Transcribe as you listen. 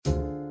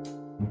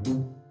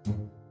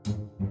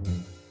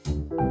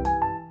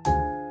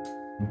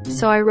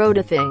So I Wrote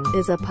a Thing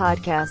is a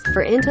podcast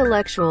for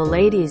intellectual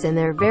ladies and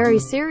their very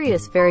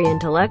serious, very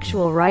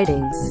intellectual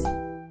writings.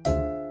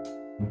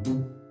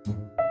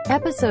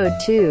 Episode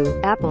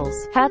 2,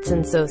 Apples, Hats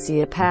and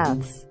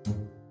Sociopaths.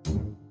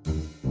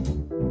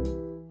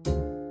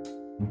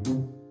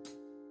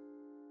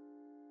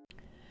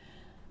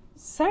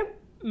 So,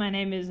 my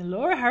name is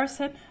Laura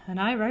Harrison and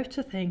I wrote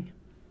a thing.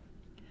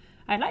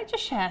 I'd like to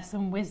share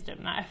some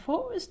wisdom that I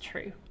thought was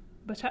true,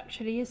 but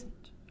actually isn't.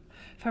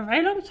 For a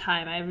very long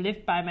time I have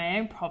lived by my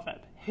own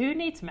proverb, who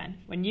needs men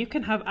when you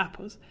can have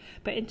apples?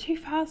 But in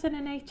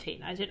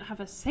 2018 I didn't have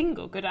a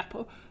single good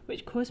apple,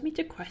 which caused me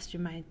to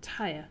question my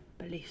entire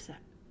belief set.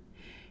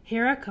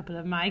 Here are a couple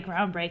of my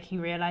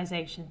groundbreaking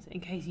realizations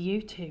in case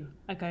you too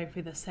are going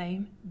through the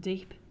same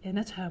deep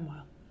inner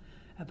turmoil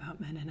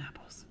about men and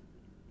apples.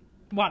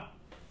 1.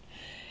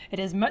 It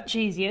is much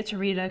easier to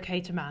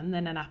relocate a man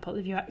than an apple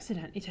if you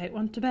accidentally take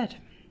one to bed.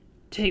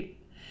 2.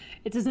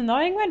 It is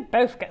annoying when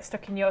both get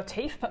stuck in your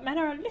teeth, but men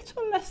are a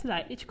little less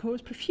likely to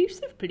cause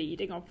profusive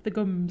bleeding of the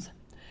gums.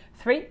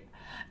 3.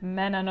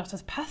 Men are not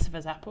as passive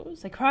as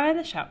apples. They cry and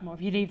they shout more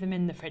if you leave them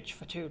in the fridge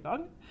for too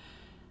long.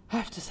 I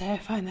have to say I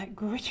find that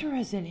grit and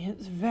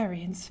resilience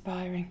very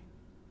inspiring.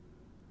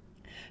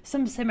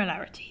 Some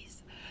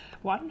similarities.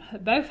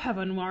 1. Both have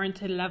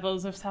unwarranted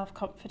levels of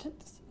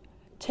self-confidence.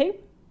 2.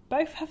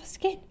 Both have a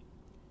skin.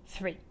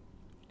 3.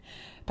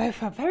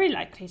 Both are very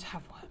likely to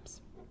have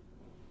worms.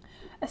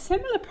 A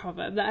similar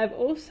proverb that I've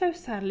also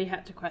sadly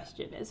had to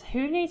question is,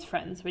 who needs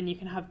friends when you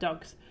can have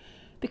dogs?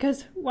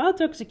 Because while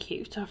dogs are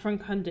cute, offer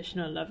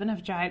unconditional love and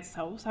have giant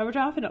souls, I would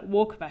rather not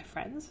walk with my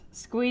friends,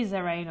 squeeze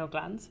their anal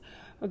glands,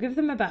 or give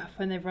them a bath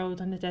when they've rolled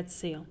on a dead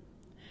seal.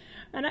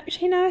 And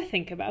actually, now I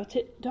think about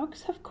it,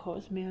 dogs have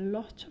caused me a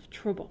lot of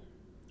trouble.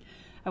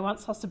 I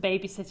once lost a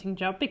babysitting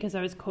job because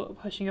I was caught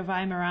pushing a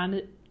vine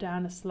around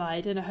down a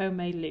slide in a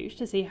homemade luge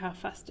to see how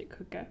fast it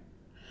could go.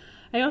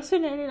 I also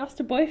nearly lost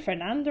a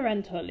boyfriend and a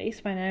rental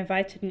lease when I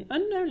invited an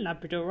unknown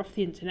Labrador off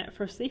the internet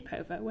for a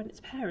sleepover when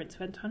its parents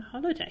went on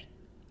holiday.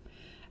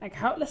 And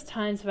countless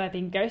times have I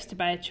been ghosted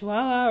by a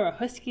chihuahua or a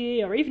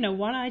husky or even a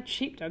one-eyed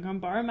sheepdog on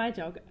Borrow My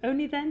Dog,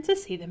 only then to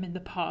see them in the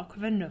park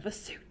with another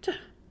suitor.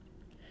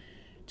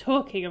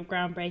 Talking of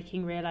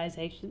groundbreaking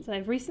realizations,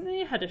 I've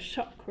recently had a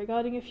shock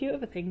regarding a few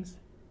other things.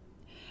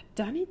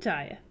 Danny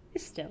Dyer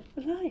is still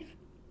alive.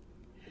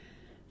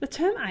 The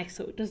term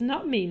eyesore does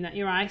not mean that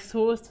your eye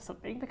soars to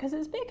something because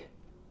it's big.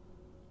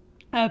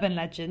 Urban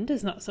legend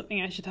is not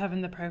something I should have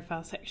in the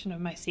profile section of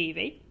my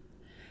CV.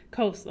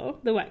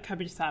 Coleslaw, the wet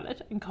cabbage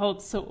salad, and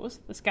cold sores,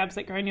 the scabs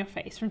that grow on your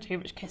face from too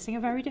much kissing,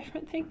 are very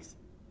different things.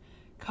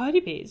 Cardi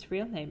B's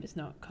real name is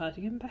not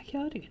Cardigan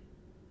Backyardigan.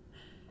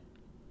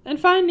 And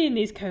finally, in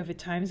these COVID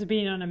times, I've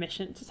been on a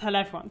mission to tell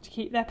everyone to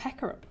keep their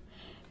pecker up.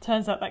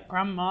 Turns out that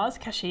grandmas,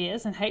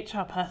 cashiers and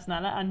HR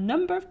personnel at a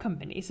number of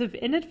companies have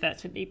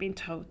inadvertently been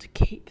told to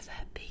keep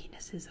their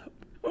penises up.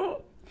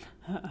 Oh.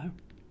 Uh-oh.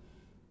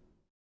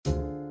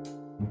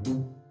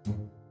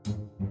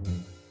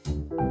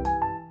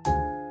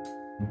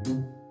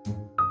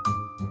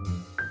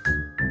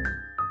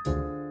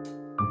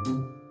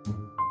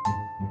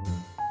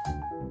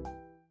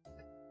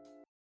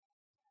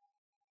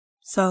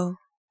 So,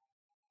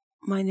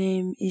 my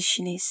name is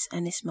Shanice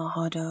Ennis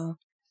Malhado,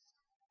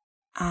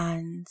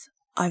 and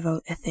I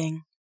wrote a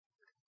thing.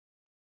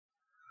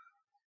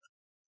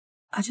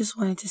 I just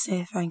wanted to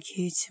say thank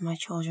you to my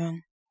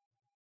children.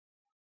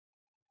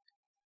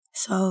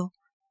 So,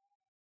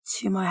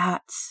 to my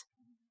hats.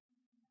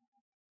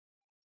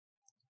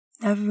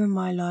 Never in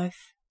my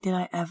life did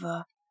I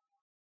ever,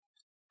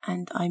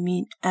 and I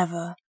mean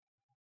ever,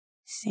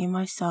 see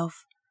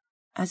myself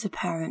as a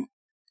parent.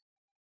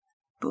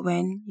 But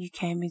when you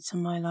came into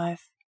my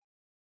life,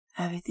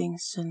 everything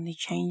suddenly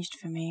changed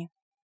for me.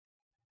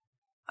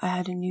 I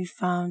had a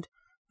newfound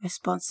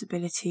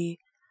responsibility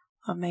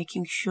of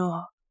making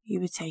sure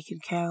you were taken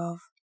care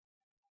of,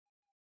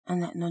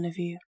 and that none of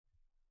you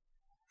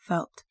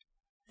felt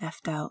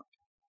left out.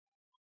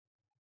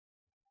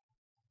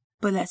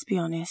 But let's be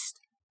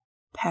honest,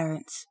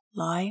 parents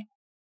lie,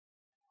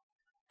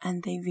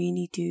 and they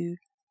really do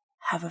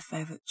have a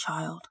favourite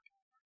child.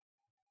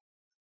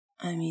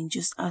 I mean,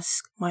 just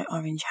ask my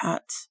orange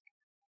hat.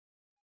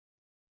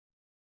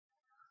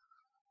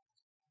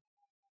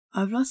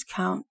 I've lost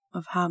count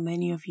of how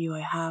many of you I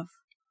have,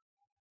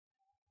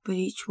 but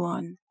each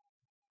one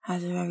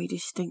has a very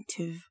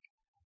distinctive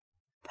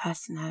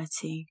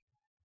personality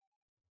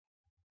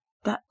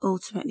that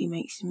ultimately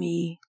makes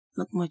me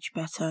look much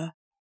better,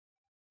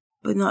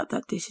 but not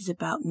that this is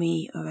about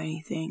me or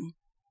anything.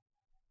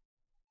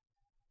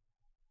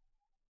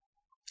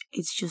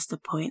 It's just a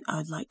point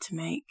I'd like to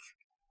make.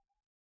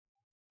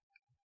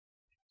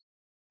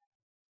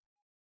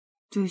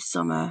 Through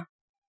summer,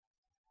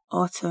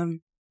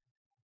 autumn,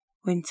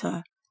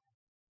 winter,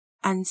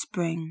 and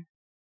spring,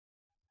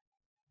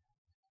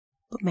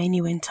 but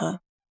mainly winter,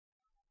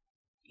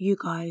 you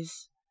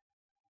guys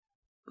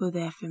were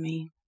there for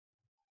me.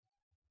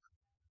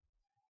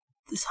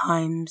 The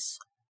times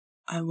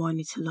I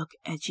wanted to look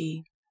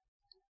edgy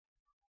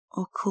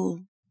or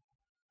cool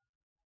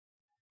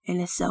in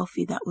a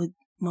selfie that would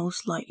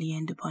most likely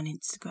end up on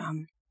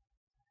Instagram.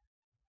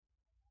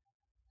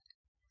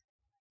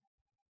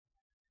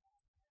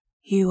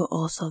 You were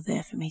also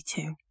there for me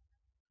too.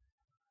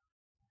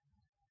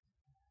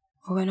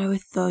 Or when I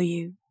would throw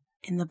you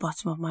in the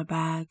bottom of my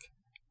bag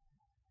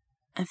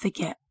and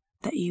forget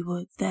that you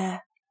were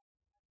there,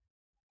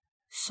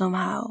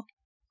 somehow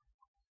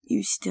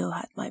you still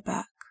had my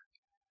back.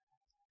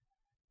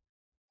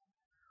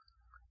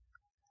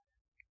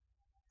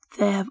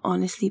 There have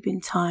honestly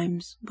been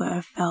times where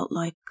I felt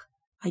like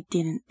I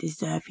didn't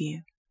deserve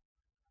you,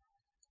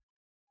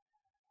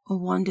 or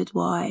wondered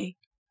why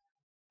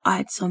I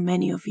had so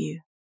many of you,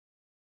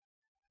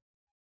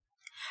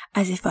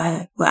 as if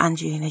I were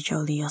Angelina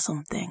Jolie or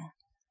something.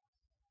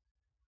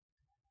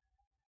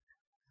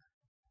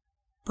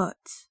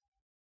 But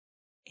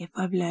if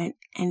I've learned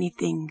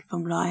anything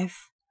from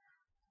life,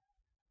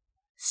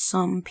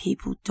 some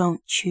people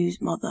don't choose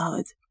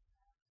motherhood.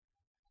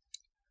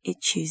 It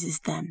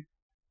chooses them.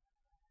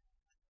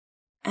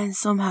 And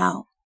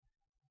somehow,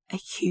 a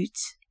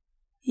cute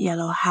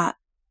yellow hat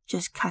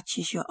just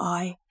catches your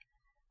eye,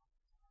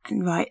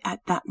 and right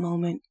at that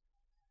moment,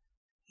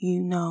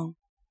 you know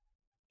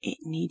it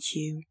needs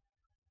you,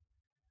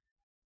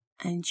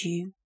 and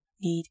you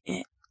need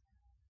it.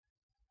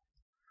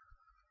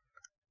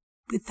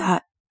 With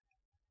that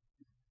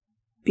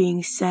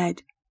being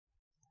said,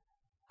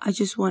 I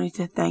just wanted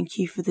to thank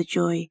you for the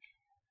joy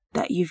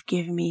that you've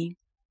given me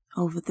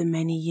over the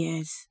many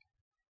years.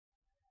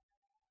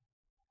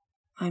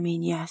 I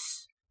mean,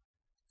 yes,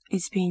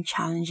 it's been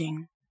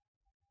challenging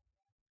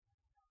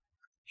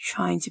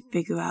trying to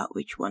figure out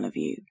which one of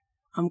you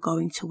I'm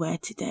going to wear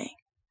today.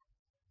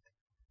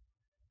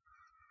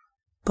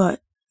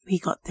 But we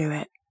got through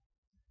it.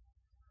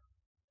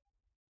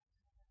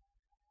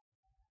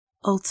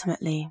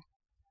 Ultimately,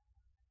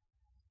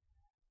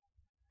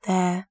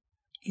 there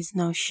is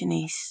no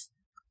Shanice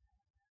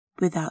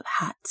without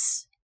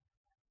hats,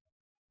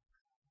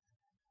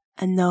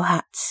 and no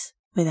hats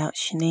without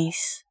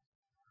Shanice.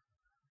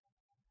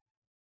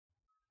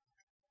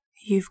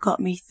 You've got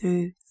me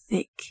through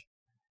thick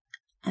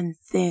and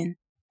thin,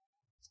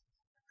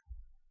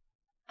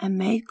 and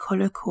made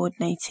colour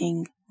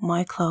coordinating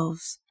my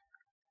clothes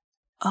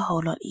a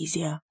whole lot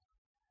easier.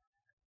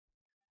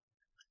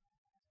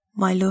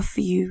 My love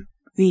for you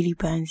really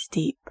burns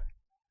deep,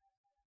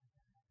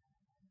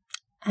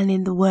 and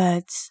in the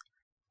words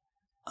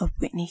of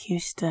Whitney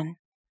Houston,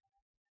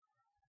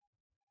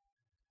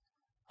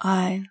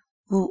 I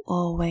will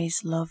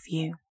always love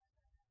you.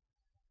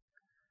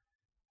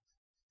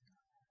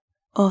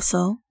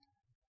 Also,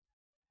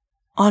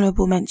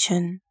 honourable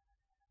mention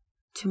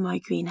to my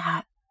green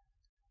hat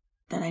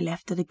that I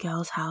left at a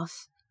girl's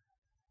house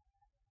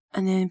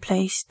and then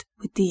placed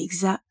with the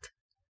exact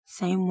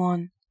same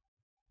one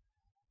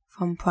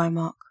from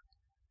Primark.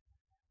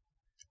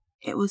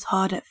 It was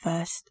hard at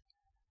first,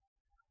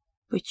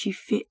 but you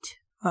fit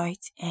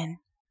right in.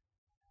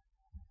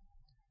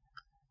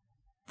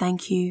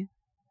 Thank you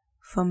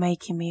for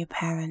making me a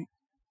parent.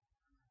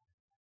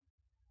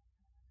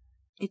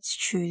 It's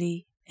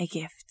truly a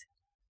gift.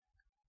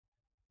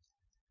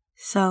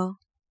 So,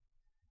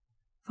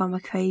 from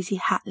a crazy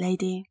hat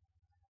lady,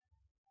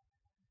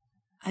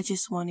 I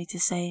just wanted to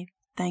say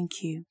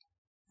thank you,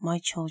 my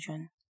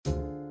children.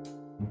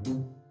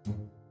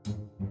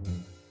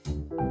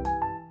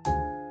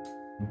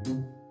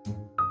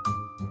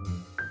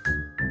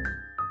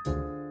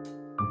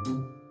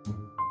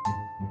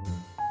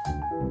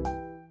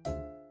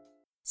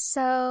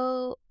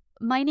 So,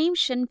 my name's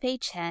Shinfei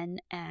Chen,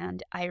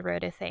 and I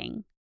wrote a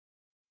thing.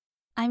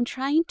 I'm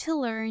trying to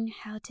learn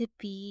how to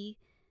be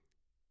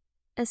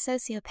a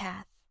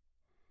sociopath.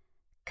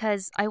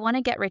 'Cause I want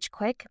to get rich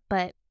quick,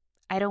 but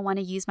I don't want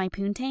to use my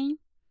poontang.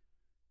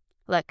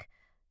 Look,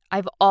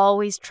 I've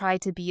always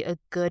tried to be a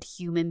good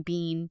human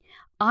being.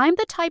 I'm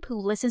the type who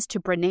listens to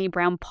Brené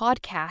Brown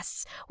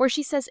podcasts where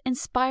she says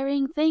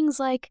inspiring things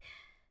like,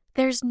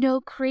 there's no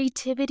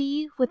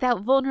creativity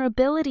without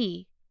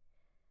vulnerability.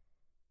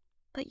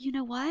 But you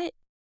know what?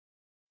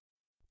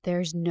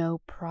 There's no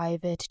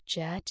private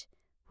jet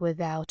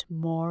without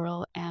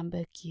moral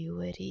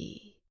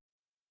ambiguity.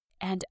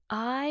 And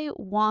I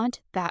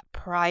want that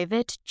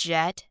private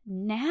jet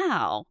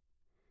now.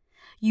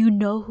 You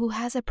know who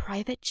has a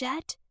private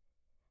jet?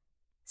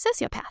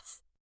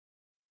 Sociopaths.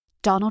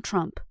 Donald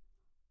Trump,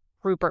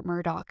 Rupert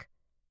Murdoch,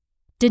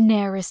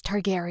 Daenerys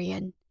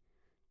Targaryen.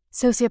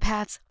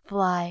 Sociopaths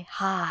fly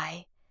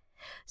high.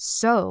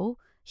 So,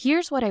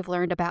 here's what I've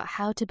learned about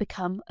how to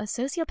become a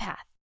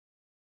sociopath.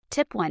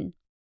 Tip 1.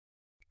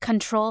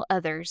 Control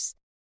others.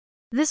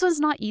 This was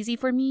not easy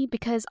for me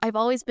because I've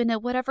always been a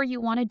whatever you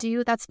want to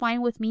do, that's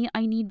fine with me,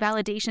 I need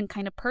validation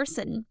kind of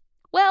person.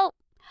 Well,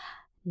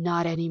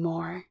 not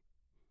anymore.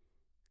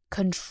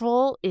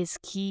 Control is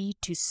key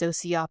to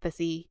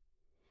sociopathy.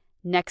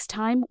 Next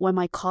time when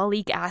my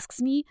colleague asks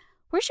me,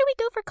 where should we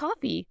go for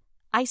coffee?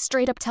 I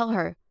straight up tell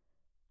her,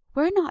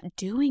 we're not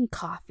doing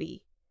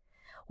coffee.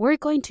 We're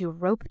going to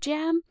rope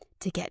jam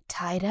to get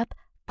tied up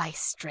by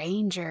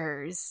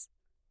strangers.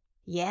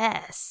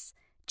 Yes,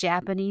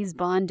 Japanese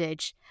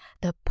bondage,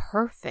 the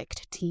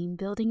perfect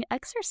team-building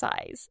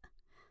exercise.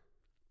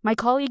 My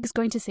colleague's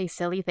going to say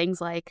silly things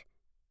like,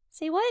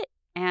 "Say what?"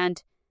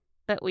 and,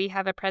 "But we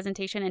have a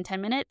presentation in 10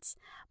 minutes."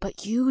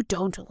 But you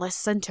don't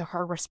listen to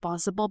her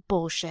responsible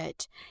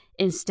bullshit.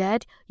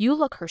 Instead, you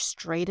look her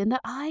straight in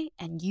the eye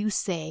and you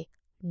say,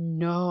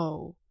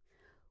 "No,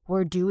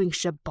 we're doing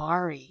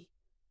shibari.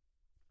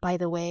 By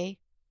the way,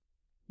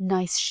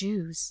 nice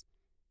shoes.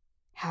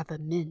 Have a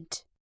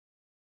mint."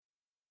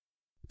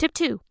 Tip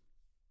 2.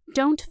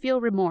 Don't feel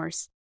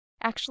remorse.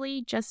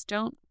 Actually, just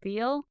don't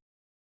feel.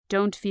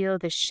 Don't feel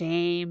the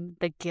shame,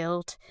 the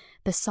guilt,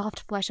 the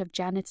soft flesh of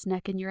Janet's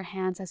neck in your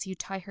hands as you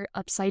tie her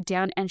upside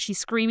down and she's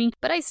screaming,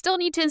 "But I still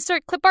need to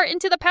insert clip art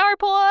into the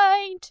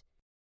PowerPoint!"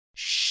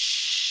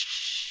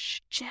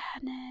 Shh,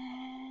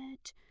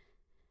 Janet.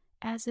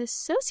 As a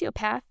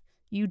sociopath,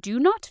 you do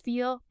not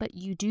feel, but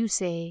you do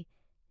say,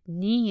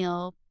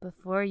 "Kneel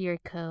before your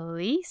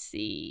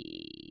Khaleesi."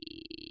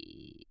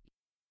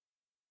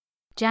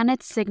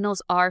 Janet's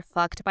signals are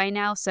fucked by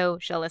now, so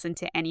she'll listen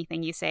to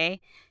anything you say.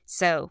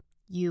 So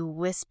you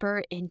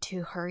whisper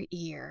into her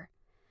ear,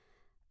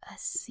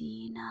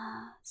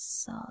 "Asina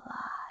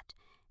Salat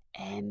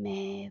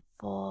Eme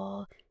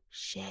Vol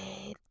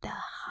Shedahan,"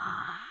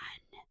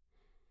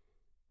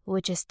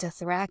 which is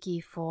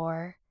Dothraki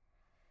for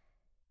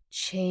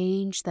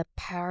 "Change the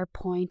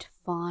PowerPoint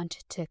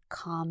font to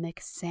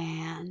Comic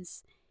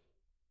Sans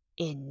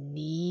in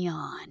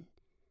neon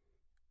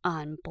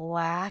on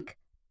black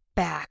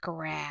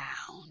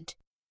background."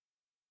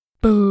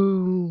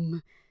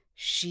 Boom!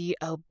 She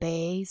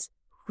obeys,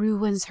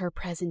 ruins her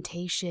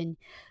presentation.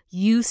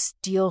 You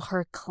steal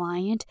her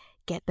client,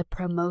 get the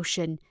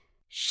promotion.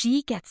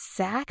 She gets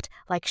sacked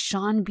like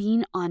Sean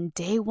Bean on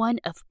day 1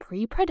 of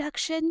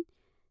pre-production.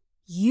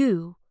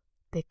 You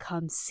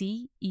become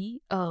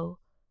CEO,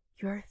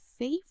 your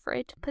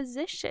favorite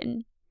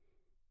position,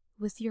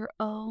 with your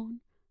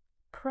own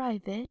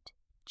private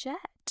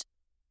jet.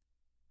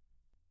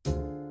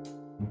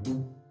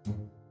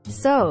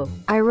 So,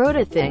 I Wrote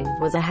a Thing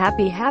was a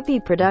happy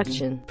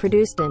production,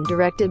 produced and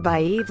directed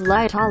by Eve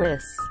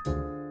Lightalis.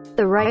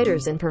 The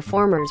writers and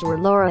performers were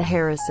Laura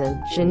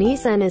Harrison,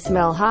 Shanice Ennis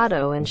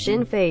Melhado and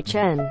Xin Fei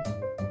Chen.